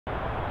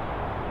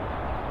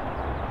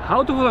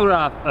how to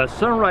photograph a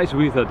sunrise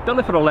with a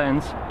telephoto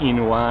lens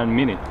in 1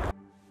 minute.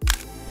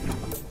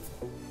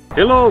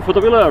 Hello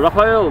PhotoPiller,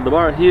 Rafael, the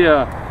bar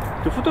here.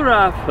 To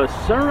photograph a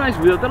sunrise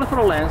with a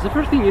telephoto lens, the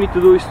first thing you need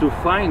to do is to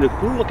find a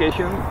cool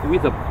location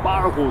with a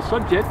powerful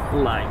subject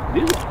like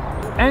this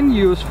and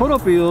use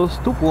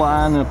PhotoPills to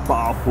plan a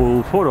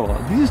powerful photo.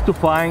 This is to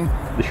find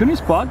the shooting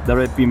spot, the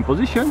red pin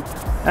position,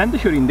 and the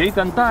shooting date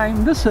and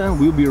time the sun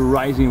will be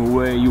rising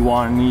where you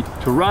want it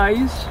to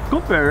rise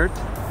compared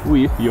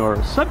with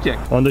your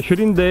subject. On the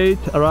shooting date,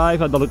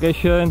 arrive at the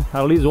location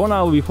at least 1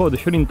 hour before the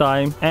shooting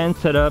time and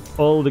set up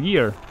all the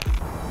gear.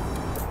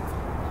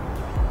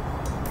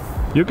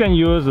 You can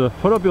use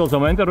PhotoPills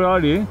augmented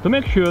reality to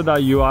make sure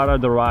that you are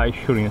at the right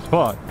shooting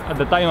spot. At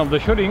the time of the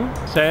shooting,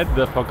 set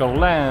the focal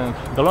length.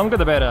 The longer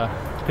the better.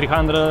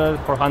 300,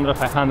 400,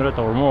 500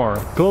 or more.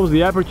 Close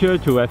the aperture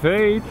to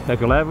f8,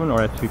 f11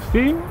 or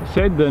f16.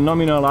 Set the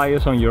nominal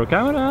ISO on your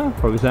camera,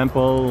 for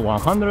example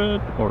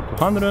 100 or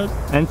 200,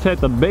 and set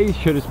the base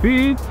shutter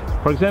speed,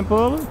 for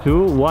example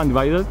to 1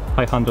 divided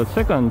 500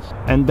 seconds.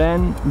 And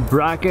then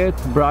bracket.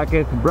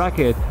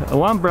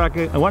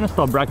 One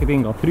stop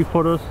bracketing of 3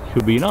 photos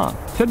should be enough.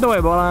 Set the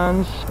white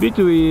balance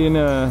between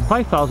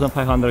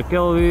 5500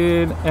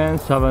 Kelvin and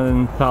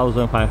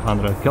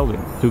 7500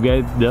 Kelvin to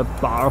get the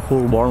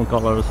powerful warm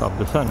colors of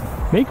the sun.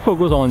 Make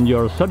focus on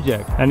your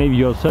subject, and if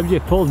your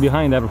subject falls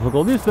behind the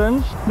hyperfocal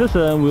distance, the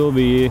sun will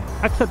be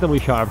acceptably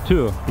sharp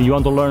too. If you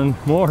want to learn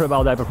more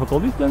about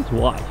hyperfocal distance,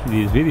 watch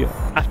this video.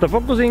 After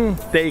focusing,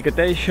 take a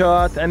test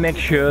shot and make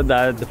sure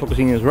that the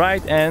focusing is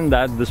right and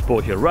that the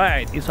exposure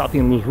right. If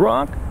something goes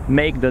wrong,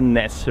 make the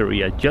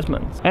necessary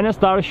adjustments and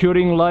start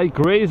shooting like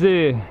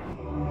crazy.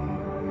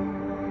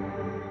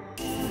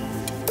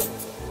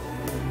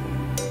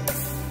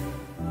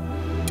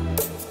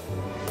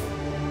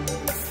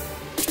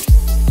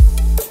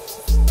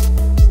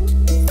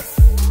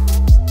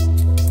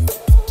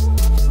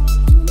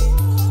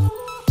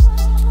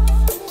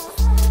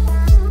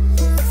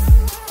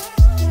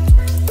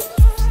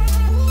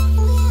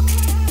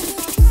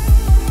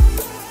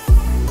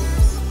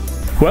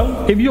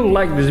 Well, if you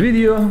like this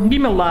video, give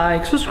me a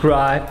like,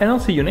 subscribe, and I'll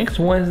see you next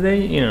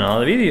Wednesday in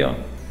another video.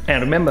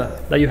 And remember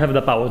that you have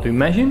the power to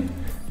imagine,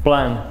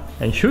 plan,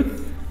 and shoot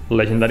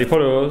legendary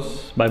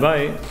photos. Bye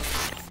bye!